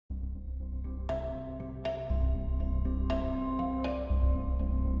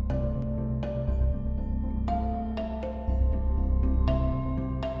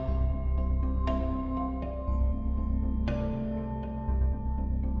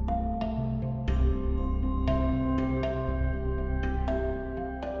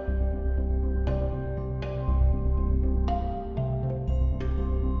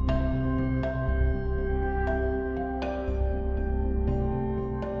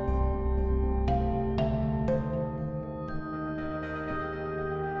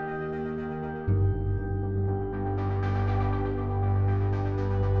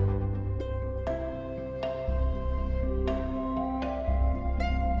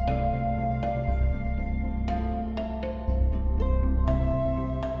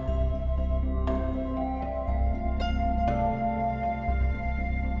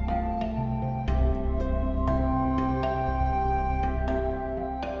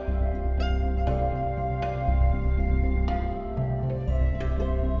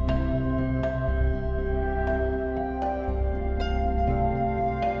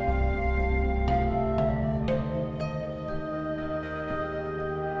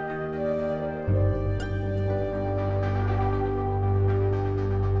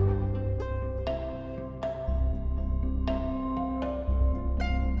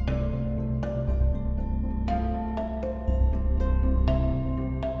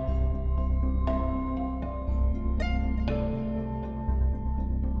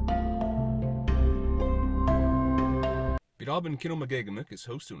Bidabin Kinomagagamik is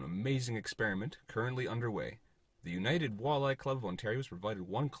host to an amazing experiment currently underway. The United Walleye Club of Ontario has provided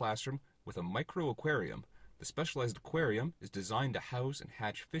one classroom with a micro-aquarium. The specialized aquarium is designed to house and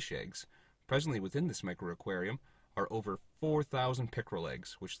hatch fish eggs. Presently within this micro-aquarium are over 4,000 pickerel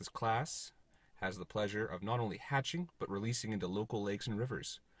eggs, which this class has the pleasure of not only hatching, but releasing into local lakes and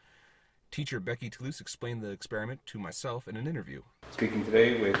rivers. Teacher Becky Toulouse explained the experiment to myself in an interview. Speaking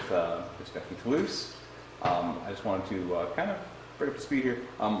today with Ms. Becky Toulouse, I just wanted to kind of bring up to speed here.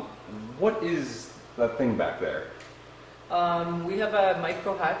 What is that thing back there? We have a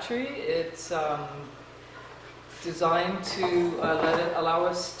micro hatchery. It's designed to allow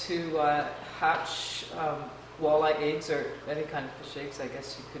us to hatch walleye eggs or any kind of fish eggs, I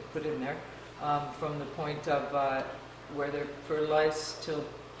guess you could put in there, from the point of where they're fertilized till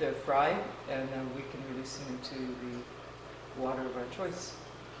they're fried, and then we can release them into the water of our choice.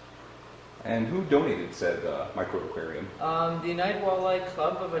 And who donated said micro-aquarium? The United Walleye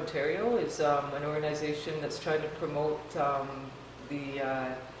Club of Ontario is an organization that's trying to promote the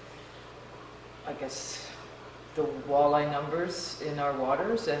walleye numbers in our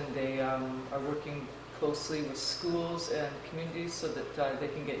waters, and they are working closely with schools and communities so that they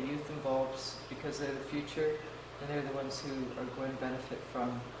can get youth involved, because they're the future and they're the ones who are going to benefit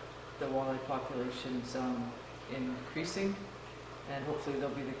from the walleye populations increasing, and hopefully they'll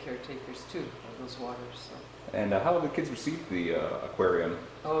be the caretakers too of those waters. So. And how have the kids received the aquarium?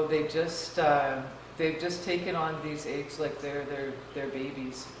 Oh, they've just taken on these eggs like they're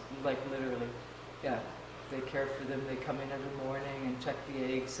babies, like literally. Yeah, they care for them. They come in every morning and check the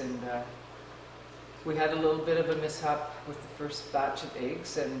eggs, and we had a little bit of a mishap with the first batch of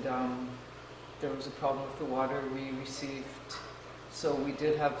eggs, and there was a problem with the water we received, so we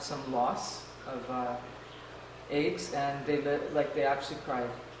did have some loss of eggs, and they actually cried.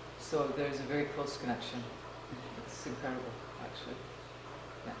 So there's a very close connection. It's incredible, actually.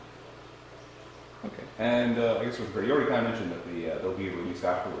 Yeah. Okay. And I guess you already kind of mentioned that they'll be released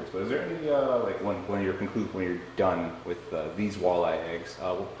afterwards. But is there any when you're done with these walleye eggs?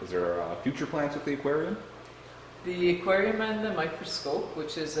 Is there future plans with the aquarium? The aquarium and the microscope,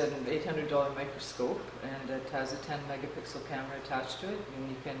 which is an $800 microscope, and it has a 10 megapixel camera attached to it, and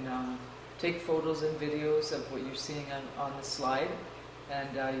you can take photos and videos of what you're seeing on the slide,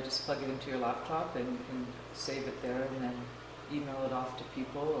 and you just plug it into your laptop and you can save it there and then email it off to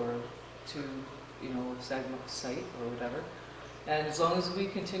people or to Sagamok's site or whatever. And as long as we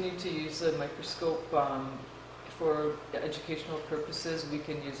continue to use the microscope for educational purposes, we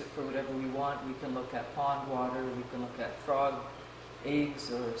can use it for whatever we want. We can look at pond water, we can look at frog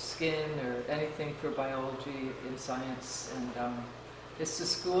eggs or skin or anything for biology in science. And it's the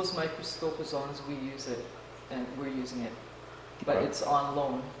school's microscope as long as we use it, and we're using it. But it's on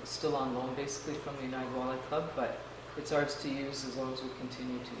loan. It's still on loan basically from the United Walleye Club, but it's ours to use as long as we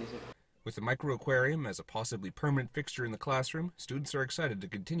continue to use it. With the micro-aquarium as a possibly permanent fixture in the classroom, students are excited to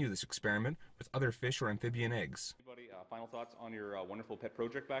continue this experiment with other fish or amphibian eggs. Anybody, final thoughts on your wonderful pet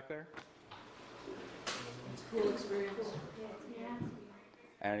project back there? It's a cool experience.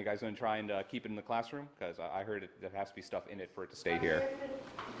 And are you guys going to try and keep it in the classroom? Because I heard there has to be stuff in it for it to stay here.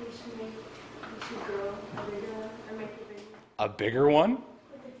 We should grow a bigger one, or make it bigger. A bigger one?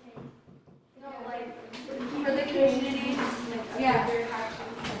 No, like for the community, like a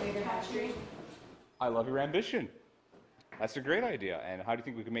bigger hatchery. I love your ambition. That's a great idea. And how do you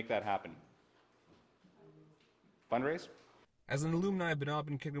think we can make that happen? Fundraise? As an alumni of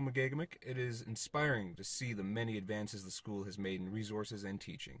Bidabin Kinomagagamik, it is inspiring to see the many advances the school has made in resources and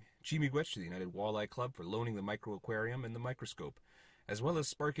teaching. Chimigwech to the United Walleye Club for loaning the micro-aquarium and the microscope, as well as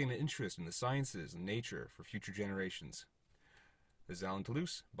sparking an interest in the sciences and nature for future generations. This is Alan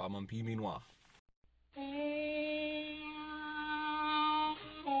Toulouse, Bamampi Minois.